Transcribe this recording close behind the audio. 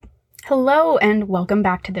Hello and welcome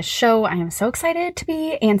back to the show. I am so excited to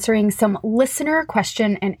be answering some listener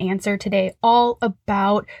question and answer today all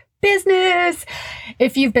about business.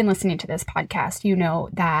 If you've been listening to this podcast, you know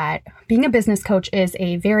that being a business coach is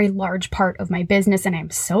a very large part of my business, and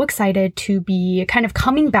I'm so excited to be kind of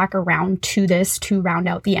coming back around to this to round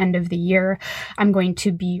out the end of the year. I'm going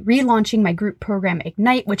to be relaunching my group program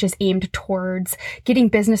Ignite, which is aimed towards getting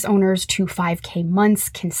business owners to 5K months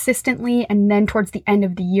consistently, and then towards the end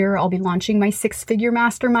of the year, I'll be launching my 6-figure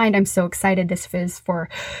mastermind. I'm so excited. This is for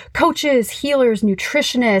coaches, healers,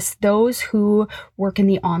 nutritionists, those who work in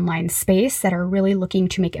the online space that are really looking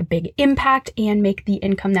to make a big impact and make the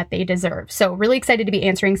income that they deserve. So really excited to be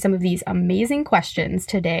answering some of these amazing questions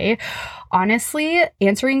today. Honestly,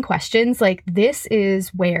 answering questions like this is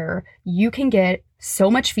where you can get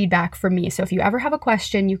so much feedback from me. So if you ever have a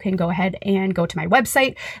question, you can go ahead and go to my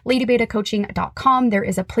website, ladybetacoaching.com. There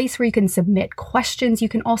is a place where you can submit questions. You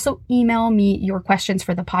can also email me your questions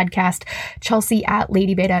for the podcast,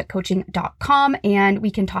 chelsea@ladybetacoaching.com, and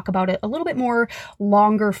we can talk about it a little bit more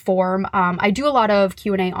longer form. I do a lot of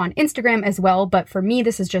Q&A on Instagram as well, but for me,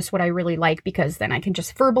 this is just what I really like because then I can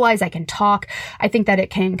just verbalize, I can talk. I think that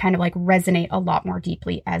it can kind of like resonate a lot more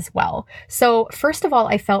deeply as well. So first of all,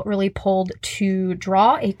 I felt really pulled to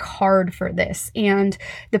draw a card for this, and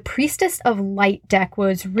the Priestess of Light deck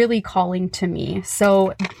was really calling to me.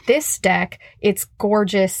 So this deck, it's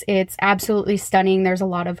gorgeous. It's absolutely stunning. There's a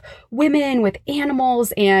lot of women with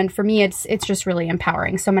animals, and for me, it's just really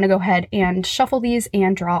empowering. So I'm going to go ahead and shuffle these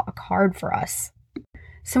and draw a card for us.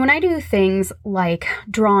 So when I do things like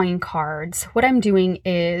drawing cards, what I'm doing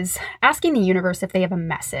is asking the universe if they have a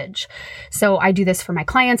message. So I do this for my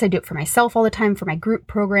clients. I do it for myself all the time, for my group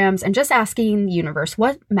programs, and just asking the universe,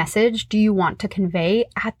 what message do you want to convey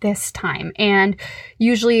at this time? And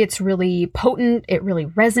usually it's really potent. It really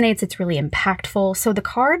resonates. It's really impactful. So the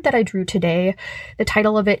card that I drew today, the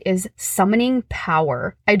title of it is Summoning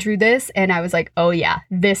Power. I drew this and I was like, oh yeah,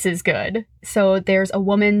 this is good. So there's a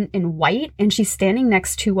woman in white and she's standing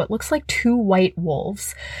next to what looks like 2 white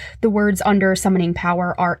wolves. The words under Summoning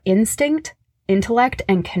Power are instinct, intellect,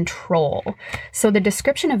 and control. So the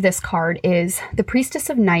description of this card is the Priestess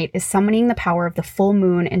of Night is summoning the power of the full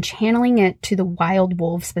moon and channeling it to the wild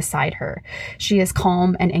wolves beside her. She is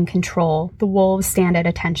calm and in control. The wolves stand at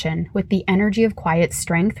attention with the energy of quiet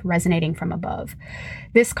strength resonating from above.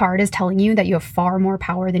 This card is telling you that you have far more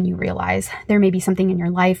power than you realize. There may be something in your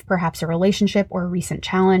life, perhaps a relationship or a recent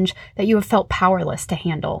challenge, that you have felt powerless to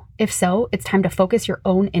handle. If so, it's time to focus your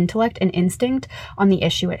own intellect and instinct on the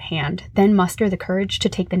issue at hand, then muster the courage to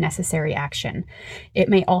take the necessary action. It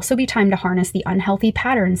may also be time to harness the unhealthy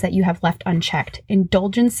patterns that you have left unchecked.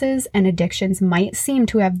 Indulgences and addictions might seem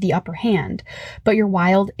to have the upper hand, but your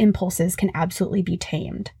wild impulses can absolutely be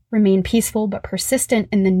tamed. Remain peaceful but persistent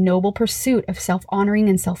in the noble pursuit of self-honoring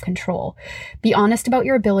and self-control. Be honest about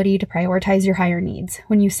your ability to prioritize your higher needs.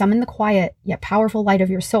 When you summon the quiet yet powerful light of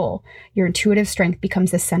your soul, your intuitive strength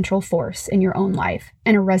becomes a central force in your own life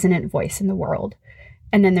and a resonant voice in the world.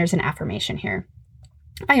 And then there's an affirmation here.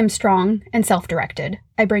 I am strong and self-directed.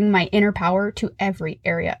 I bring my inner power to every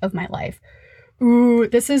area of my life. Ooh,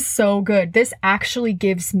 this is so good. This actually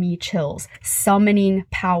gives me chills. Summoning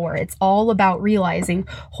power. It's all about realizing,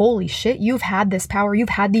 holy shit, you've had this power. You've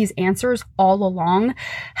had these answers all along.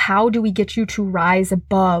 How do we get you to rise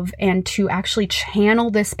above and to actually channel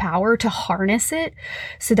this power, to harness it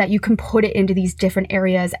so that you can put it into these different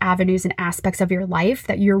areas, avenues, and aspects of your life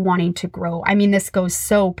that you're wanting to grow? I mean, this goes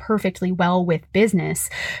so perfectly well with business.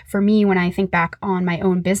 For me, when I think back on my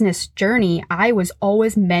own business journey, I was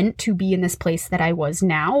always meant to be in this place that I was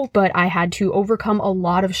now, but I had to overcome a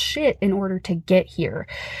lot of shit in order to get here.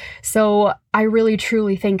 So I really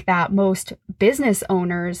truly think that most business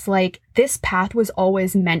owners, like, this path was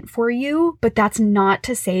always meant for you, but that's not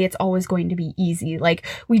to say it's always going to be easy. Like,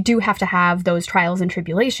 we do have to have those trials and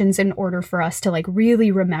tribulations in order for us to like really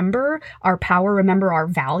remember our power, remember our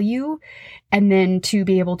value, and then to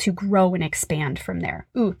be able to grow and expand from there.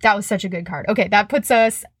 Ooh, that was such a good card. Okay, that puts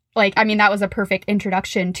us that was a perfect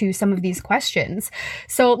introduction to some of these questions.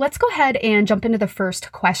 So let's go ahead and jump into the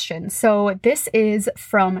first question. So this is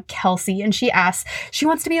from Kelsey, and she asks, she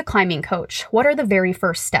wants to be a climbing coach. What are the very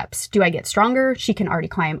first steps? Do I get stronger? She can already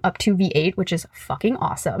climb up to V8, which is fucking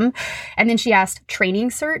awesome. And then she asked, training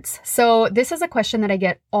certs. So this is a question that I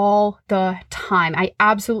get all the time. I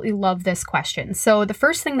absolutely love this question. So the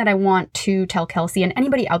first thing that I want to tell Kelsey and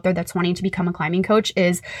anybody out there that's wanting to become a climbing coach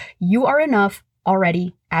is you are enough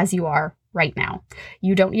already as you are right now.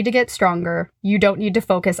 You don't need to get stronger. You don't need to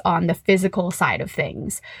focus on the physical side of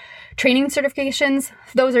things. Training certifications,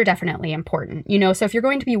 those are definitely important. So if you're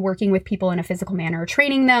going to be working with people in a physical manner,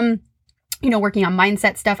 training them, working on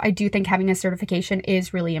mindset stuff, I do think having a certification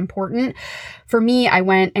is really important. For me, I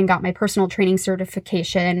went and got my personal training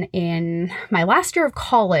certification in my last year of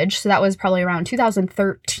college. So that was probably around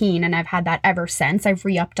 2013. And I've had that ever since. I've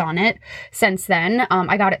re-upped on it since then.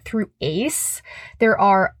 I got it through ACE. There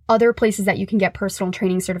are other places that you can get personal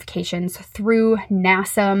training certifications through.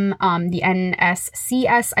 NASM, the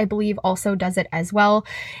NSCS, I believe, also does it as well.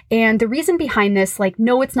 And the reason behind this,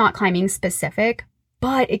 no, it's not climbing specific,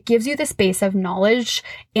 but it gives you this base of knowledge,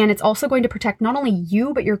 and it's also going to protect not only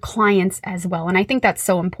you, but your clients as well. And I think that's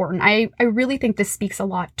so important. I really think this speaks a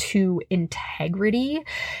lot to integrity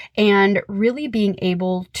and really being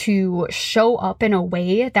able to show up in a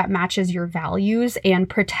way that matches your values and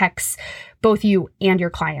protects both you and your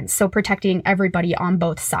clients. So protecting everybody on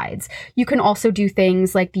both sides. You can also do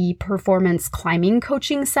things like the performance climbing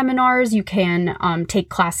coaching seminars. You can take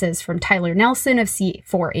classes from Tyler Nelson of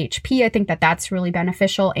C4HP. I think that that's really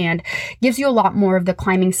beneficial and gives you a lot more of the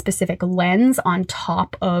climbing specific lens on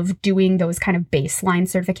top of doing those kind of baseline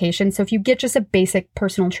certifications. So if you get just a basic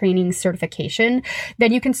personal training certification,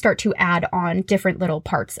 then you can start to add on different little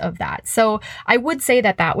parts of that. So I would say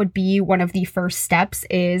that that would be one of the first steps,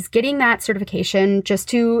 is getting that certification just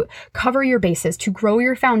to cover your bases, to grow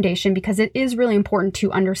your foundation, because it is really important to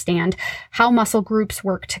understand how muscle groups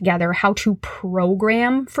work together, how to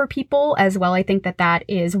program for people as well. I think that that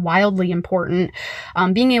is wildly important.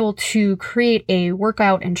 Being able to create a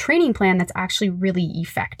workout and training plan that's actually really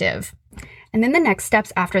effective. And then the next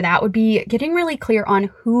steps after that would be getting really clear on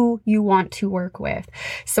who you want to work with.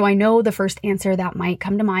 So I know the first answer that might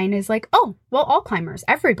come to mind is oh, well, all climbers,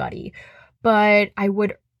 everybody. But I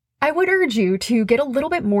would urge you to get a little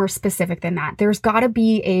bit more specific than that. There's got to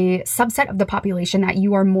be a subset of the population that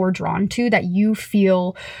you are more drawn to, that you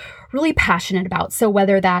feel really passionate about. So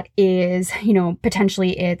whether that is,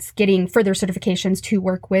 potentially it's getting further certifications to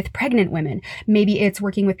work with pregnant women. Maybe it's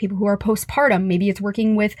working with people who are postpartum. Maybe it's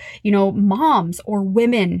working with, moms or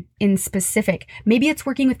women in specific. Maybe it's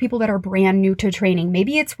working with people that are brand new to training.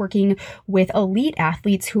 Maybe it's working with elite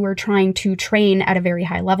athletes who are trying to train at a very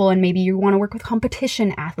high level. And maybe you want to work with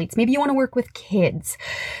competition athletes. Maybe you want to work with kids.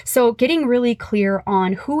 So getting really clear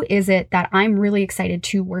on who is it that I'm really excited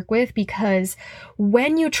to work with, because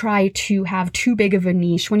when you try to have too big of a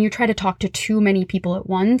niche, when you try to talk to too many people at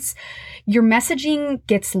once, your messaging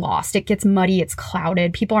gets lost. It gets muddy. It's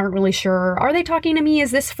clouded. People aren't really sure, are they talking to me?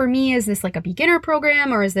 Is this for me? Is this like a beginner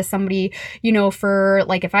program? Or is this somebody, for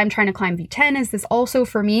if I'm trying to climb V10, is this also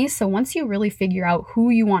for me? So once you really figure out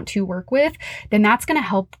who you want to work with, then that's going to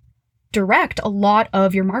help direct a lot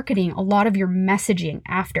of your marketing, a lot of your messaging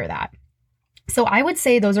after that. So I would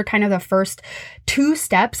say those are kind of the first two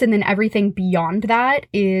steps. And then everything beyond that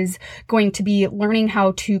is going to be learning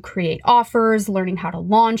how to create offers, learning how to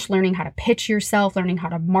launch, learning how to pitch yourself, learning how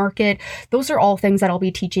to market. Those are all things that I'll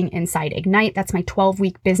be teaching inside Ignite. That's my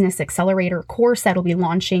 12-week business accelerator course that'll be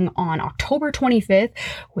launching on October 25th,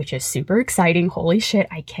 which is super exciting. Holy shit,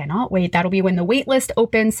 I cannot wait. That'll be when the waitlist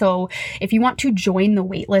opens. So if you want to join the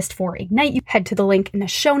waitlist for Ignite, you head to the link in the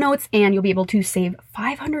show notes and you'll be able to save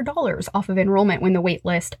 $500 off of enrollment when the wait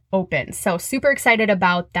list opens. So super excited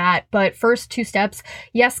about that. But first two steps,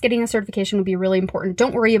 yes, getting a certification would be really important.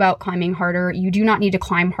 Don't worry about climbing harder. You do not need to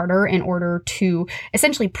climb harder in order to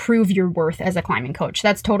essentially prove your worth as a climbing coach.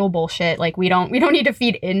 That's total bullshit. We don't need to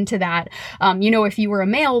feed into that. If you were a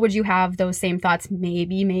male, would you have those same thoughts?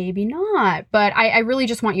 Maybe, maybe not. But I really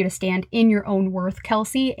just want you to stand in your own worth,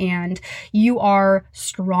 Kelsey, and you are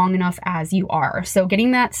strong enough as you are. So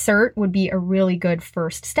getting that cert would be a really good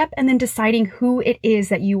first step, and then deciding who it is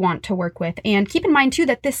that you want to work with. And keep in mind too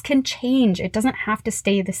that this can change. It doesn't have to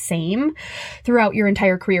stay the same throughout your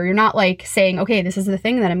entire career. You're not saying, okay, this is the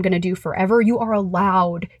thing that I'm going to do forever. You are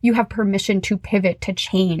allowed, you have permission to pivot, to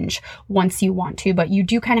change once you want to, but you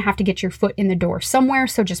do kind of have to get your foot in the door somewhere.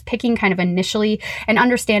 So just picking kind of initially and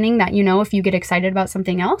understanding that, if you get excited about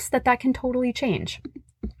something else, that can totally change.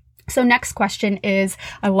 So next question is,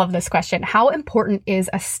 I love this question. How important is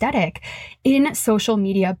aesthetic in social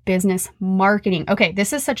media business marketing? Okay,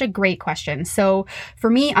 this is such a great question. So for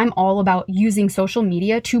me, I'm all about using social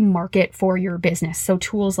media to market for your business. So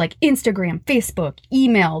tools like Instagram, Facebook,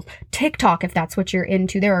 email, TikTok, if that's what you're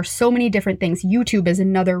into. There are so many different things. YouTube is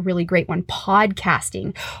another really great one.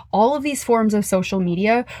 Podcasting. All of these forms of social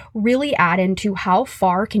media really add into how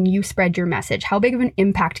far can you spread your message? How big of an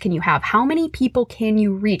impact can you have? How many people can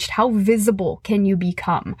you reach? How visible can you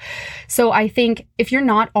become? So I think if you're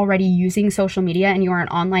not already using social media and you are an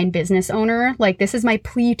online business owner, this is my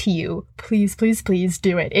plea to you. Please, please, please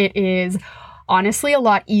do it. It is honestly a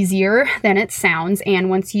lot easier than it sounds. And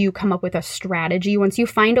once you come up with a strategy, once you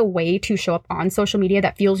find a way to show up on social media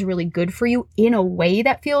that feels really good for you in a way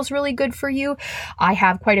that feels really good for you, I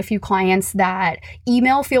have quite a few clients that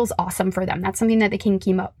email feels awesome for them. That's something that they can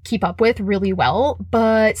keep up with really well,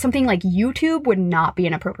 but something like YouTube would not be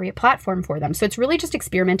an appropriate platform for them. So it's really just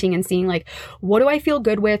experimenting and seeing like, what do I feel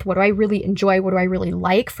good with? What do I really enjoy? What do I really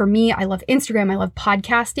like? For me, I love Instagram, I love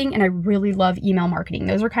podcasting, and I really love email marketing.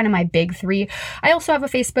 Those are kind of my big three. I also have a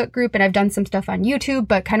Facebook group and I've done some stuff on YouTube,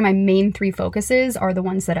 but kind of my main three focuses are the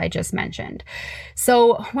ones that I just mentioned.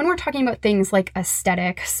 So when we're talking about things like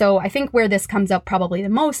aesthetic, so I think where this comes up probably the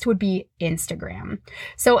most would be Instagram.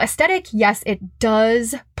 So aesthetic, yes, it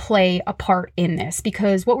does play a part in this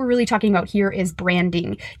because what we're really talking about here is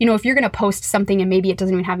branding. You know, if you're going to post something and maybe it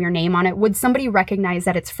doesn't even have your name on it, would somebody recognize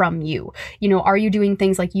that it's from you? You know, are you doing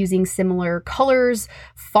things like using similar colors,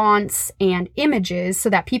 fonts, and images so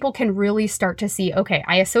that people can really start to see, okay,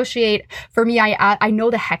 I associate, for me, I know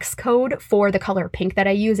the hex code for the color pink that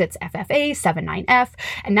I use. It's FFA79F,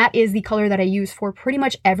 and that is the color that I use for pretty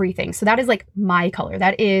much everything. So that is like my color.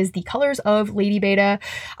 That is the colors of Lady Beta.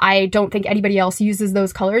 I don't think anybody else uses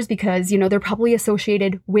those colors because, you know, they're probably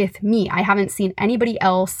associated with me. I haven't seen anybody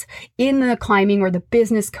else in the climbing or the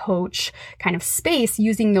business coach kind of space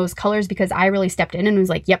using those colors because I really stepped in and was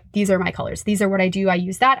like, yep, these are my colors. These are what I do. I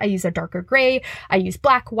use that. I use a darker gray. I use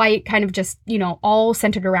black, white, kind of just, you know, all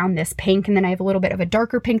centered around this pink. And then I have a little bit of a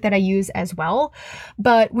darker pink that I use as well.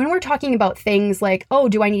 But when we're talking about things like, oh,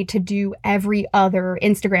 do I need to do every other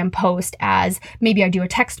Instagram post as maybe I do a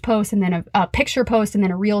text post and then a picture post and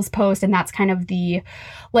then a Reels post, and that's kind of the,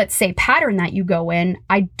 let's say, pattern that you go in,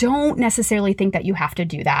 I don't necessarily think that you have to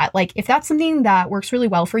do that. Like if that's something that works really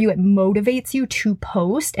well for you, it motivates you to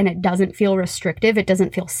post and it doesn't feel restrictive, it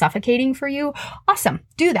doesn't feel suffocating for you, awesome,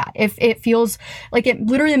 do that. If it feels like it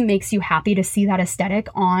literally makes you happy to see that aesthetic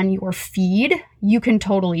on your feed, you can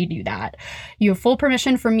totally do that. You have full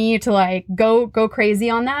permission from me to like go crazy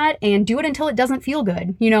on that and do it until it doesn't feel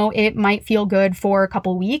good. You know, it might feel good for a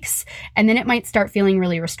couple weeks and then it might start feeling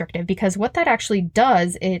really restrictive because what that actually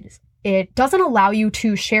does is it doesn't allow you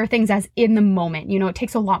to share things as in the moment. You know, it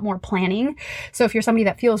takes a lot more planning. So if you're somebody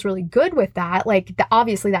that feels really good with that, like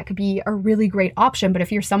obviously that could be a really great option. But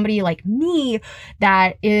if you're somebody like me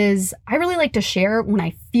that is, I really like to share when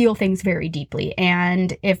I feel things very deeply.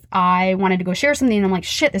 And if I wanted to go share something and I'm like,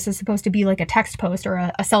 shit, this is supposed to be like a text post or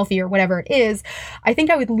a selfie or whatever it is, I think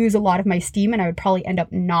I would lose a lot of my steam and I would probably end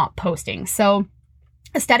up not posting. So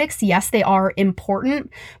aesthetics, yes, they are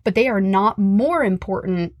important, but they are not more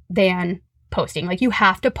important than posting. Like you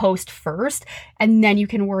have to post first and then you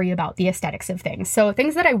can worry about the aesthetics of things. So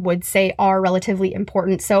things that I would say are relatively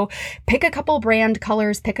important. So pick a couple brand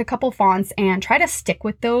colors, pick a couple fonts and try to stick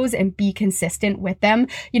with those and be consistent with them.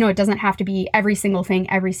 You know, it doesn't have to be every single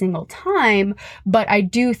thing every single time, but I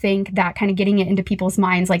do think that kind of getting it into people's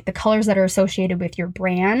minds, like the colors that are associated with your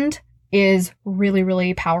brand is really,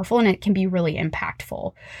 really powerful and it can be really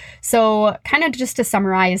impactful. So kind of just to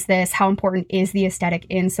summarize this, how important is the aesthetic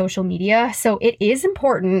in social media? So it is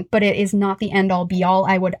important, but it is not the end all be all.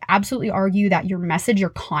 I would absolutely argue that your message, your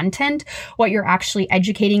content, what you're actually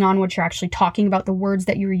educating on, what you're actually talking about, the words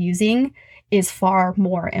that you're using is far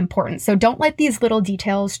more important. So don't let these little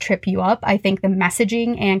details trip you up. I think the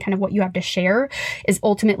messaging and kind of what you have to share is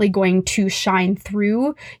ultimately going to shine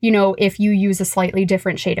through, you know, if you use a slightly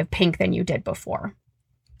different shade of pink than you did before.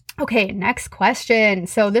 Okay, next question.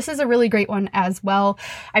 So this is a really great one as well.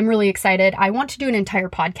 I'm really excited. I want to do an entire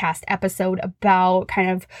podcast episode about kind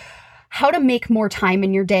of how to make more time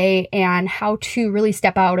in your day and how to really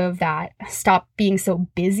step out of that, stop being so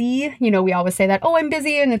busy. You know, we always say that, oh, I'm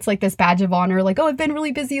busy. And it's like this badge of honor, like, oh, I've been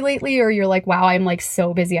really busy lately. Or you're like, wow, I'm like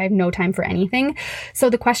so busy. I have no time for anything. So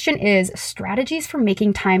the question is strategies for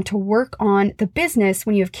making time to work on the business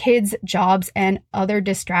when you have kids, jobs, and other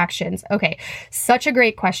distractions. Okay, such a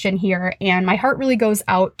great question here. And my heart really goes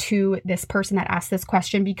out to this person that asked this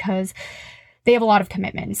question because they have a lot of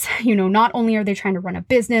commitments. You know, not only are they trying to run a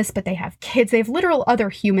business, but they have kids, they have literal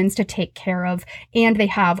other humans to take care of, and they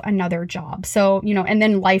have another job. So, you know, and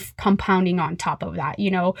then life compounding on top of that.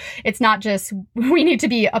 You know, it's not just we need to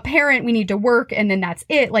be a parent, we need to work, and then that's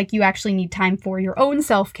it. Like you actually need time for your own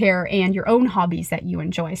self-care and your own hobbies that you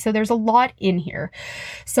enjoy. So there's a lot in here.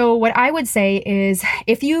 So what I would say is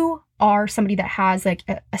if you are somebody that has like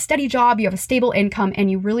a steady job, you have a stable income,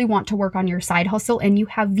 and you really want to work on your side hustle and you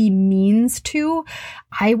have the means to,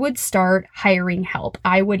 I would start hiring help.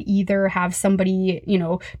 I would either have somebody,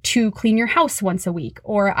 to clean your house once a week,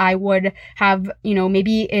 or I would have,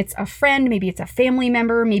 maybe it's a friend, maybe it's a family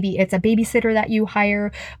member, maybe it's a babysitter that you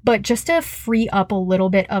hire, but just to free up a little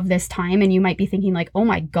bit of this time. And you might be thinking like, oh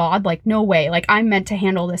my God, like no way, like I'm meant to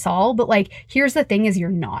handle this all. But like, here's the thing is you're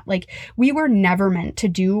not. Like we were never meant to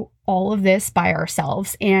do all of this by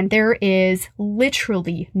ourselves. And there is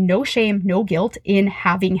literally no shame, no guilt in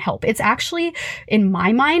having help. It's actually, in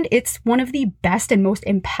my mind, it's one of the best and most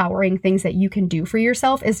empowering things that you can do for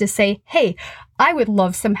yourself is to say, hey, I would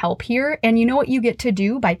love some help here. And you know what you get to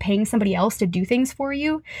do by paying somebody else to do things for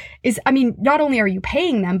you is, not only are you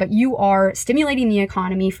paying them, but you are stimulating the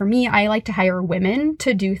economy. For me, I like to hire women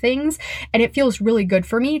to do things, and it feels really good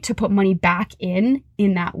for me to put money back in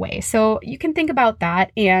that way. So you can think about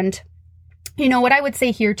that. And what I would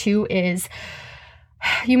say here too is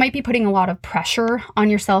you might be putting a lot of pressure on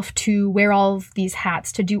yourself to wear all of these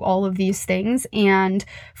hats, to do all of these things. And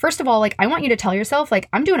first of all, like, I want you to tell yourself, like,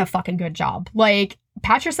 I'm doing a fucking good job. Like,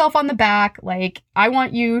 pat yourself on the back. Like, I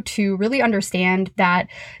want you to really understand that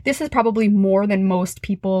this is probably more than most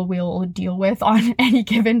people will deal with on any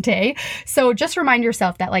given day. So just remind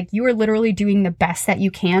yourself that like you are literally doing the best that you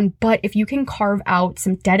can. But if you can carve out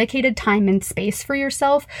some dedicated time and space for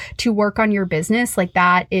yourself to work on your business, like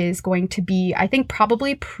that is going to be, I think,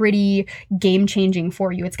 probably pretty game changing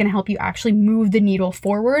for you. It's going to help you actually move the needle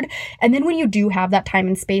forward. And then when you do have that time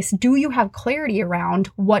and space, do you have clarity around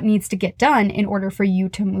what needs to get done in order for you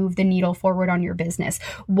to move the needle forward on your business?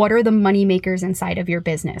 What are the money makers inside of your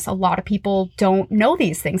business? A lot of people don't know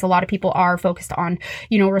these things. A lot of people are focused on,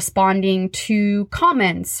 responding to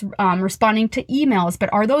comments, responding to emails,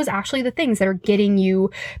 but are those actually the things that are getting you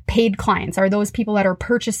paid clients? Are those people that are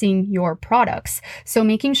purchasing your products? So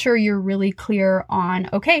making sure you're really clear on,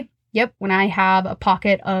 okay, yep, when I have a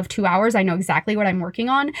pocket of 2 hours, I know exactly what I'm working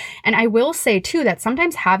on. And I will say too, that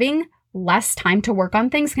sometimes having less time to work on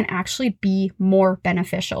things can actually be more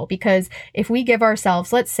beneficial, because if we give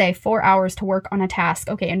ourselves, let's say 4 hours to work on a task,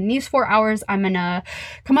 okay, and in these 4 hours, I'm going to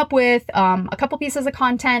come up with a couple pieces of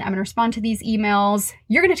content. I'm going to respond to these emails.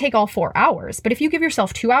 You're going to take all 4 hours. But if you give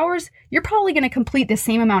yourself 2 hours, you're probably going to complete the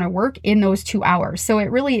same amount of work in those 2 hours. So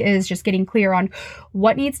it really is just getting clear on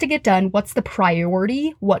what needs to get done, what's the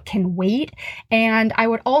priority, what can wait. And I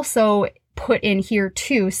would also put in here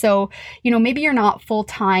too. So, maybe you're not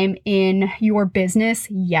full-time in your business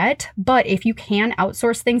yet, but if you can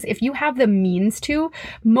outsource things, if you have the means to,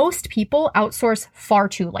 most people outsource far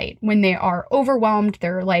too late when they are overwhelmed.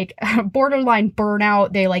 They're like borderline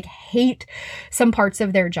burnout. They like hate some parts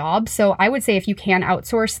of their job. So I would say if you can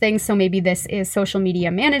outsource things, so maybe this is social media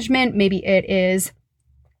management, maybe it is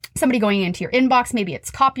somebody going into your inbox, maybe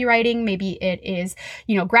it's copywriting, maybe it is,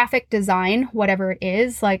 graphic design, whatever it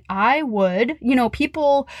is. Like I would,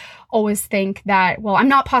 people always think that, well, I'm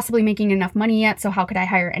not possibly making enough money yet, so how could I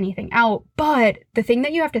hire anything out? But the thing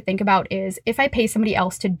that you have to think about is if I pay somebody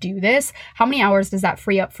else to do this, how many hours does that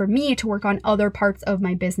free up for me to work on other parts of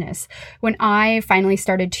my business? When I finally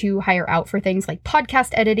started to hire out for things like podcast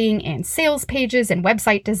editing and sales pages and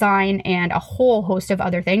website design and a whole host of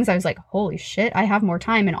other things, I was like, holy shit, I have more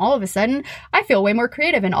time. And all of a sudden, I feel way more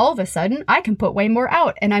creative. And all of a sudden, I can put way more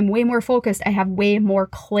out and I'm way more focused. I have way more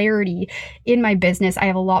clarity in my business. I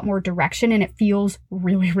have a lot more direction and it feels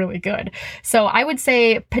really, really good. So I would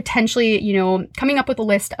say potentially, coming up with a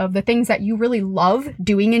list of the things that you really love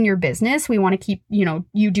doing in your business. We want to keep,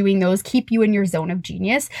 you doing those, keep you in your zone of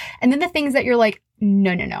genius. And then the things that you're like,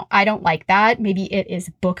 no, I don't like that. Maybe it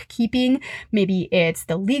is bookkeeping. Maybe it's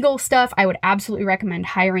the legal stuff. I would absolutely recommend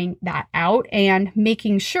hiring that out and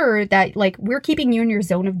making sure that like we're keeping you in your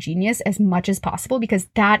zone of genius as much as possible, because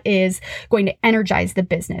that is going to energize the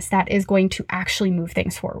business. That is going to actually move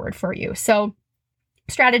things forward for you. So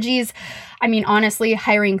strategies, honestly,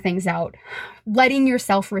 hiring things out, letting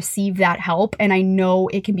yourself receive that help. And I know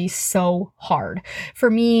it can be so hard.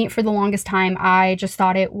 For me, for the longest time, I just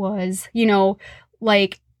thought it was,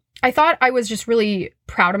 I thought I was just really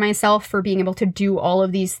proud of myself for being able to do all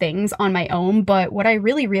of these things on my own. But what I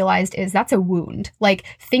really realized is that's a wound. Like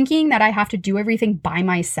thinking that I have to do everything by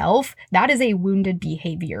myself, that is a wounded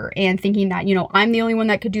behavior. And thinking that, I'm the only one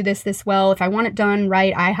that could do this well. If I want it done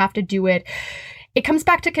right, I have to do it. It comes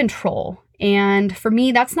back to control. And for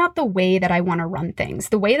me, that's not the way that I want to run things.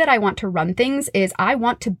 The way that I want to run things is I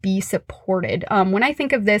want to be supported. When I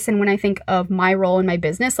think of this and when I think of my role in my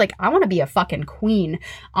business, like I want to be a fucking queen.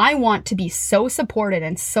 I want to be so supported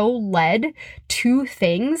and so led to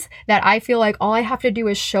things that I feel like all I have to do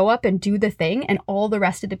is show up and do the thing and all the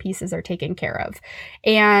rest of the pieces are taken care of.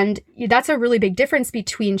 And that's a really big difference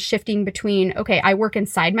between shifting between, okay, I work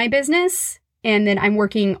inside my business and then I'm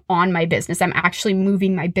working on my business. I'm actually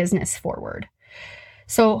moving my business forward.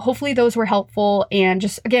 So hopefully those were helpful. And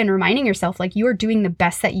just, again, reminding yourself, like you are doing the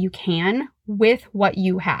best that you can with what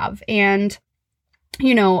you have. And,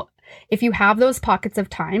 you know, if you have those pockets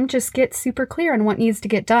of time, just get super clear on what needs to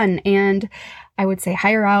get done. And I would say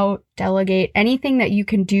hire out, delegate, anything that you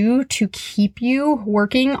can do to keep you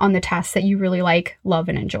working on the tasks that you really like, love,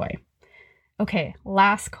 and enjoy. Okay,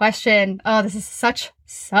 last question. Oh, this is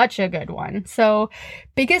such a good one. So,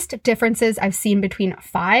 biggest differences I've seen between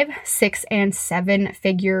 5, 6, and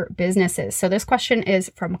 7-figure businesses. So this question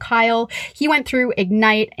is from Kyle. He went through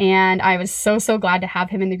Ignite and I was so glad to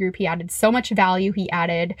have him in the group. He added so much value. He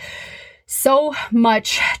added so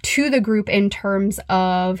much to the group in terms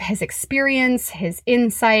of his experience, his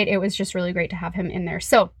insight. It was just really great to have him in there.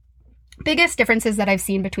 So, biggest differences that I've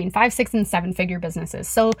seen between 5, 6, and 7-figure businesses.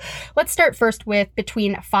 So let's start first with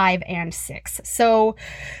between 5 and 6. So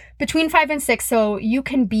between 5 and 6, so you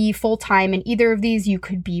can be full-time in either of these. You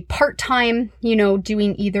could be part-time, you know,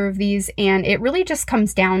 doing either of these. And it really just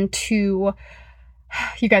comes down to,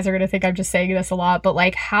 you guys are going to think I'm just saying this a lot, but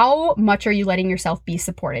like how much are you letting yourself be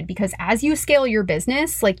supported? Because as you scale your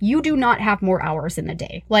business, like you do not have more hours in the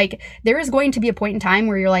day. Like there is going to be a point in time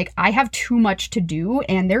where you're like, I have too much to do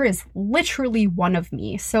and there is literally one of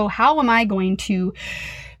me. So how am I going to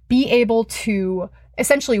be able to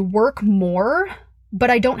essentially work more, but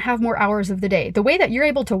I don't have more hours of the day? The way that you're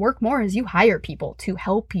able to work more is you hire people to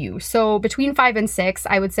help you. So between 5 and 6,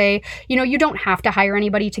 I would say, you know, you don't have to hire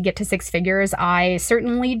anybody to get to 6 figures. I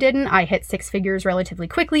certainly didn't. I hit 6 figures relatively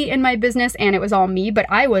quickly in my business and it was all me, but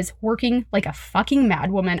I was working like a fucking mad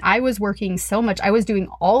woman. I was working so much. I was doing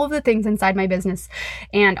all of the things inside my business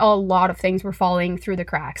and a lot of things were falling through the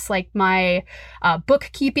cracks. Like my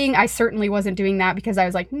bookkeeping, I certainly wasn't doing that because I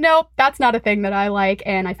was like, nope, that's not a thing that I like.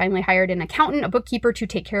 And I finally hired an accountant, a bookkeeper to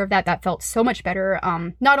take care of that. That felt so much better.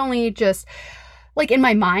 Not only just like in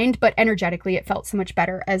my mind, but energetically, it felt so much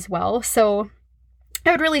better as well. So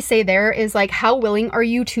I would really say there is like, how willing are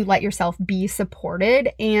you to let yourself be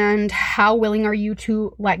supported and how willing are you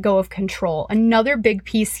to let go of control? Another big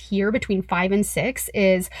piece here between 5 and 6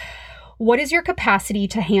 is, what is your capacity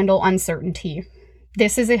to handle uncertainty?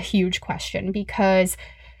 This is a huge question because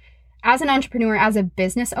as an entrepreneur, as a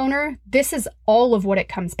business owner, this is all of what it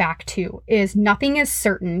comes back to, is nothing is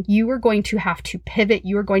certain. You are going to have to pivot.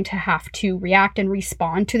 You are going to have to react and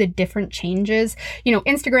respond to the different changes. You know,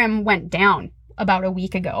 Instagram went down about a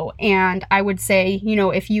week ago. And I would say, you know,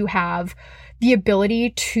 if you have the ability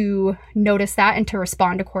to notice that and to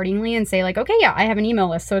respond accordingly and say like, okay, yeah, I have an email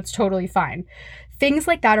list, so it's totally fine. Things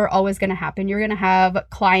like that are always going to happen. You're going to have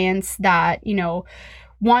clients that, you know,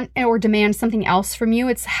 want or demand something else from you.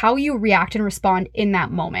 It's how you react and respond in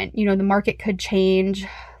that moment. You know, the market could change.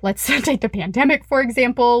 Let's take the pandemic, for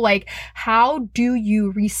example. Like, how do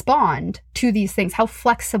you respond to these things? How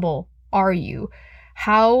flexible are you?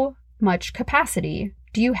 How much capacity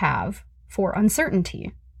do you have for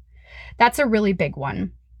uncertainty? That's a really big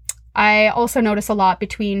one. I also notice a lot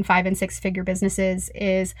between 5 and 6 figure businesses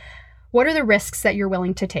is, what are the risks that you're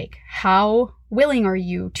willing to take? How willing are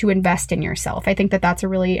you to invest in yourself? I think that that's a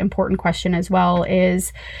really important question as well,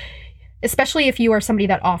 is especially if you are somebody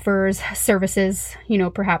that offers services, you know,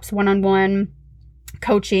 perhaps one-on-one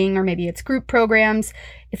coaching, or maybe it's group programs.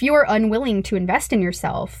 If you are unwilling to invest in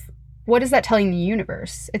yourself, what is that telling the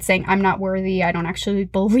universe? It's saying, I'm not worthy. I don't actually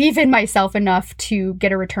believe in myself enough to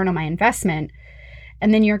get a return on my investment.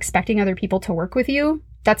 And then you're expecting other people to work with you.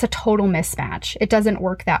 That's a total mismatch. It doesn't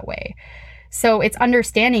work that way. So it's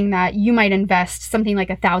understanding that you might invest something like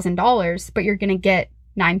 $1,000, but you're going to get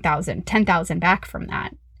 $9,000, $10,000 back from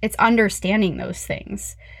that. It's understanding those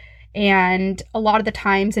things. And a lot of the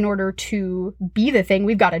times, in order to be the thing,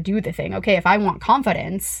 we've got to do the thing. Okay, if I want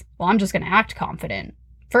confidence, well, I'm just going to act confident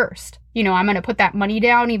first. You know, I'm going to put that money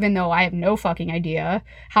down, even though I have no fucking idea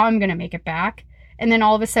how I'm going to make it back. And then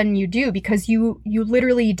all of a sudden you do, because you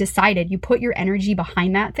literally decided, you put your energy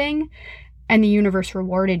behind that thing, and the universe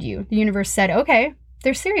rewarded you. The universe said, okay,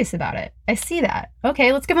 they're serious about it. I see that.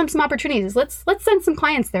 Okay, let's give them some opportunities. Let's send some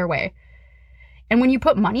clients their way. And when you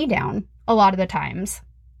put money down, a lot of the times,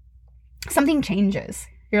 something changes.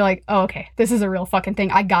 You're like, oh, okay, this is a real fucking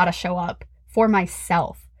thing. I gotta show up for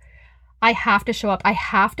myself. I have to show up. I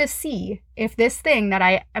have to see if this thing that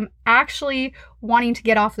I am actually wanting to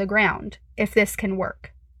get off the ground, if this can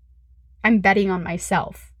work. I'm betting on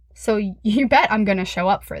myself. So you bet I'm going to show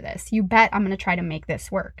up for this. You bet I'm going to try to make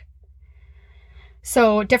this work.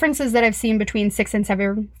 So differences that I've seen between 6 and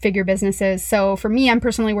 7-figure businesses. So for me, I'm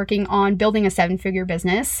personally working on building a 7-figure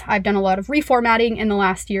business. I've done a lot of reformatting in the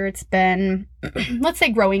last year. It's been, let's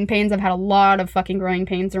say, growing pains. I've had a lot of fucking growing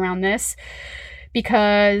pains around this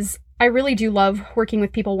because I really do love working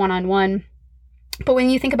with people one-on-one. But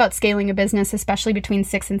when you think about scaling a business, especially between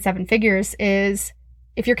 6 and 7 figures, is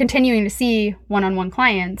if you're continuing to see one-on-one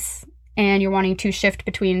clients and you're wanting to shift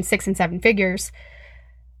between 6 and 7 figures,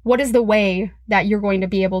 what is the way that you're going to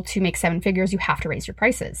be able to make 7 figures? You have to raise your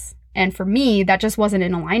prices. And for me, that just wasn't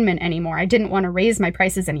in alignment anymore. I didn't want to raise my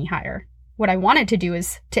prices any higher. What I wanted to do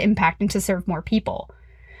is to impact and to serve more people.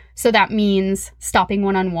 So that means stopping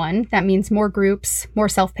one-on-one. That means more groups, more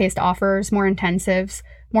self-paced offers, more intensives,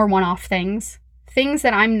 more one-off things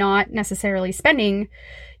that I'm not necessarily spending,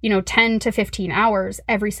 10 to 15 hours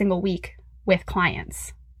every single week with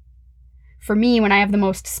clients. For me, when I have the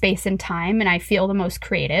most space and time and I feel the most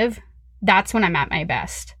creative, that's when I'm at my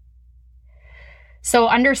best. So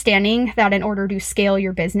understanding that in order to scale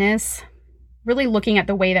your business, really looking at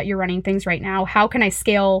the way that you're running things right now, how can I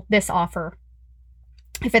scale this offer?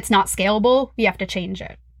 If it's not scalable, we have to change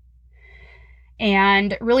it.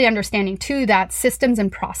 And really understanding too that systems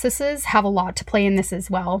and processes have a lot to play in this as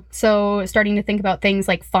well. So starting to think about things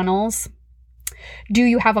like funnels. Do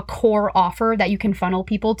you have a core offer that you can funnel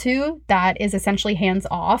people to that is essentially hands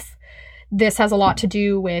off? This has a lot to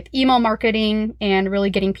do with email marketing and really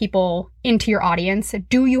getting people into your audience.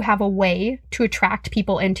 Do you have a way to attract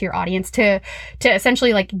people into your audience to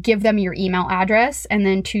essentially like give them your email address and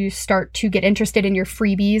then to start to get interested in your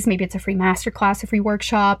freebies? Maybe it's a free masterclass, a free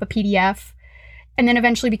workshop, a PDF, and then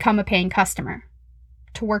eventually become a paying customer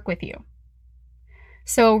to work with you.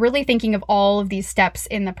 So really thinking of all of these steps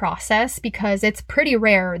in the process, because it's pretty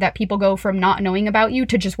rare that people go from not knowing about you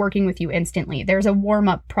to just working with you instantly. There's a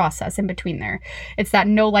warm-up process in between there. It's that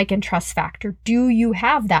know, like, and trust factor. Do you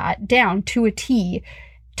have that down to a T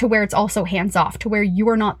to where it's also hands-off, to where you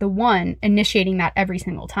are not the one initiating that every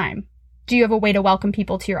single time? Do you have a way to welcome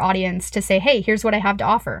people to your audience to say, hey, here's what I have to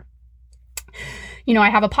offer? I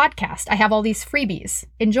have a podcast. I have all these freebies.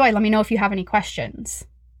 Enjoy. Let me know if you have any questions.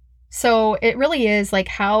 So it really is like,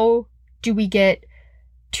 how do we get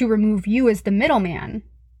to remove you as the middleman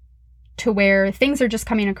to where things are just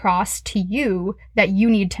coming across to you that you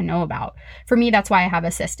need to know about? For me, that's why I have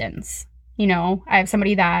assistants. I have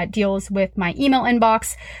somebody that deals with my email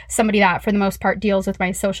inbox, somebody that for the most part deals with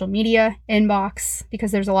my social media inbox,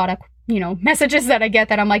 because there's a lot of, messages that I get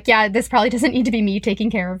that I'm like, yeah, this probably doesn't need to be me taking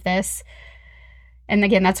care of this. And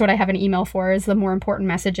again, that's what I have an email for, is the more important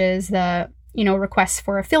messages, the requests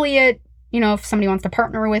for affiliate, if somebody wants to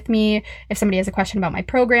partner with me, if somebody has a question about my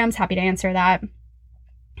programs, happy to answer that.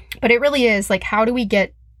 But it really is like, how do we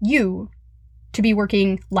get you to be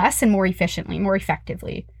working less and more efficiently, more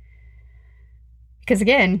effectively? Because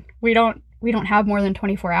again, we don't have more than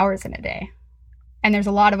 24 hours in a day. And there's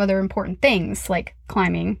a lot of other important things like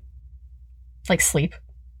climbing, like sleep,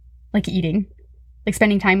 like eating, like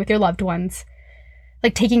spending time with your loved ones,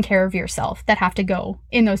 like taking care of yourself, that have to go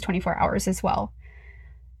in those 24 hours as well.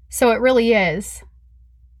 So it really is,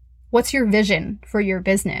 what's your vision for your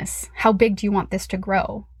business? How big do you want this to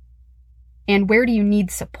grow? And where do you need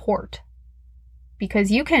support?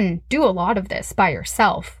 Because you can do a lot of this by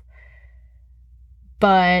yourself.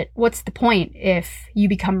 But what's the point if you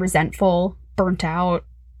become resentful, burnt out,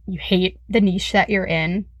 you hate the niche that you're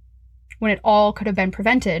in, when it all could have been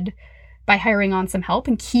prevented by hiring on some help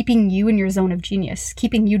and keeping you in your zone of genius,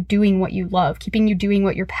 keeping you doing what you love, keeping you doing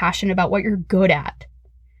what you're passionate about, what you're good at.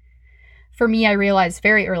 For me, I realized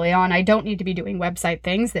very early on, I don't need to be doing website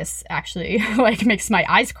things. This actually makes my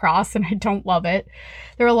eyes cross and I don't love it.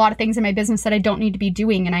 There are a lot of things in my business that I don't need to be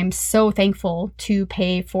doing, and I'm so thankful to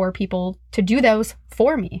pay for people to do those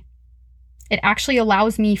for me. It actually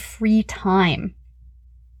allows me free time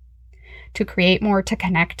to create more, to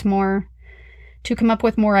connect more, to come up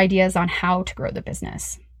with more ideas on how to grow the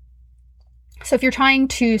business. So if you're trying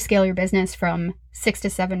to scale your business from 6 to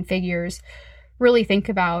 7 figures, really think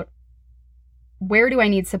about, where do I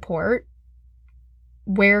need support?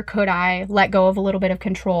 Where could I let go of a little bit of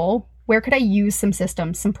control? Where could I use some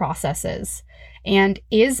systems, some processes? And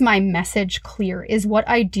is my message clear? Is what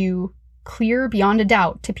I do clear beyond a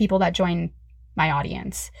doubt to people that join my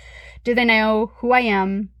audience? Do they know who I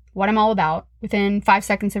am, what I'm all about within 5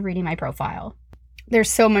 seconds of reading my profile? there's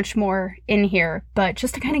so much more in here, but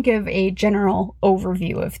just to kind of give a general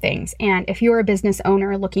overview of things. And if you're a business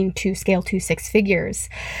owner looking to scale to 6 figures,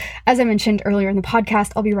 as I mentioned earlier in the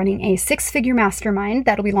podcast, I'll be running a 6-figure mastermind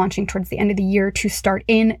that'll be launching towards the end of the year to start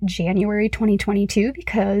in January 2022,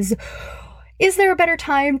 because is there a better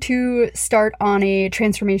time to start on a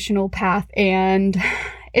transformational path? And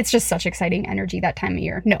it's just such exciting energy that time of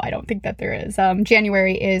year. No, I don't think that there is.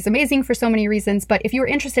 January is amazing for so many reasons, but if you're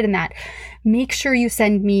interested in that, make sure you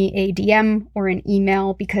send me a DM or an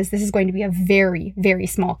email, because this is going to be a very, very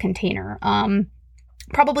small container.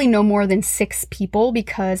 Probably no more than 6 people,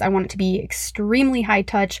 because I want it to be extremely high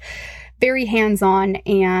touch, very hands-on,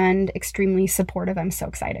 and extremely supportive. I'm so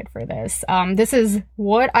excited for this. This is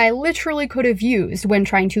what I literally could have used when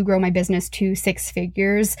trying to grow my business to 6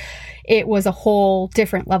 figures. It was a whole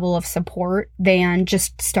different level of support than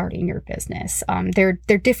just starting your business. They're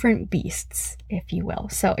different beasts, if you will.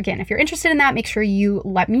 So again, if you're interested in that, make sure you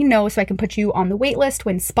let me know so I can put you on the wait list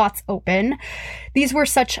when spots open. These were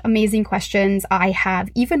such amazing questions. I have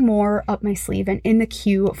even more up my sleeve and in the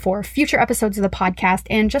queue for future episodes of the podcast.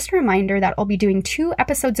 And just a reminder that I'll be doing 2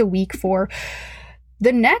 episodes a week for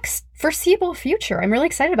the next foreseeable future. I'm really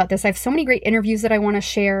excited about this. I have so many great interviews that I want to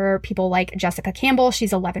share. People like Jessica Campbell.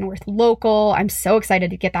 She's a Leavenworth local. I'm so excited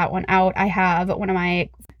to get that one out. I have one of my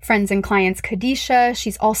friends and clients, Kadisha.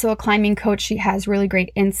 She's also a climbing coach. She has really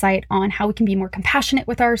great insight on how we can be more compassionate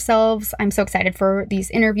with ourselves. I'm so excited for these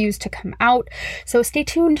interviews to come out. So stay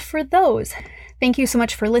tuned for those. Thank you so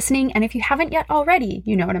much for listening. And if you haven't yet already,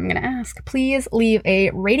 you know what I'm going to ask. Please leave a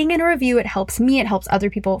rating and a review. It helps me. It helps other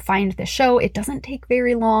people find the show. It doesn't take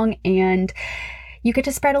very long, and you get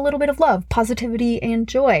to spread a little bit of love, positivity, and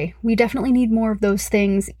joy. We definitely need more of those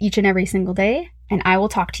things each and every single day. And I will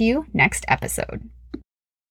talk to you next episode.